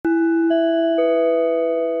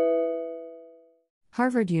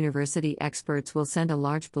Harvard University experts will send a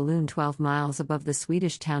large balloon 12 miles above the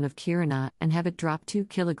Swedish town of Kiruna and have it drop 2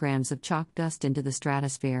 kilograms of chalk dust into the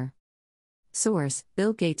stratosphere. Source: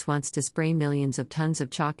 Bill Gates wants to spray millions of tons of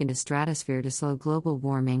chalk into stratosphere to slow global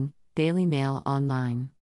warming. Daily Mail Online.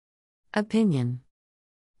 Opinion: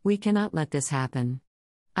 we cannot let this happen.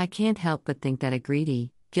 I can't help but think that a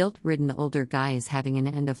greedy, guilt-ridden older guy is having an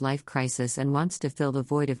end-of-life crisis and wants to fill the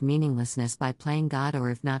void of meaninglessness by playing God, or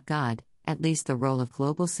if not God, at least the role of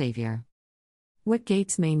global savior. What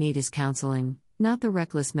Gates may need is counseling, not the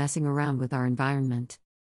reckless messing around with our environment.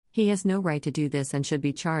 He has no right to do this and should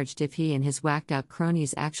be charged if he and his whacked-out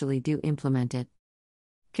cronies actually do implement it.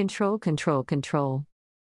 Control, control, control.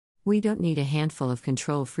 We don't need a handful of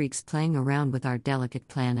control freaks playing around with our delicate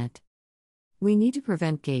planet. We need to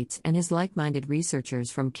prevent Gates and his like-minded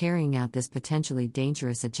researchers from carrying out this potentially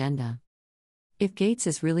dangerous agenda. If Gates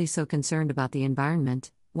is really so concerned about the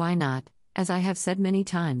environment, why not, as I have said many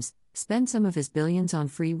times, spend some of his billions on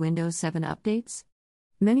free Windows 7 updates?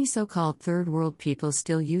 Many so-called third-world people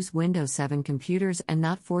still use Windows 7 computers, and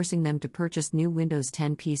not forcing them to purchase new Windows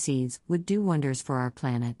 10 PCs would do wonders for our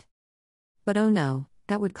planet. But oh no,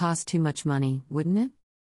 that would cost too much money, wouldn't it?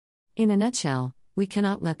 In a nutshell, we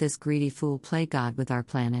cannot let this greedy fool play God with our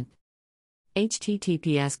planet.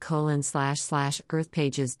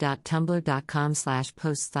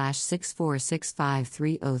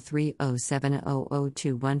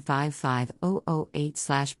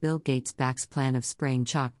 Gates backs plan of spraying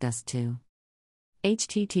chalk dust to.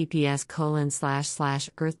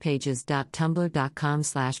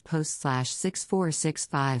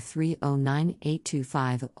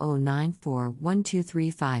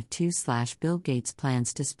 Gates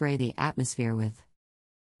plans to spray the atmosphere with.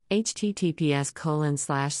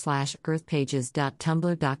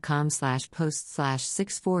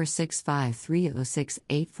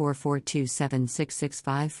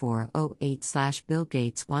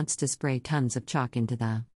 Gates wants to spray tons of chalk into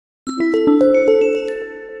the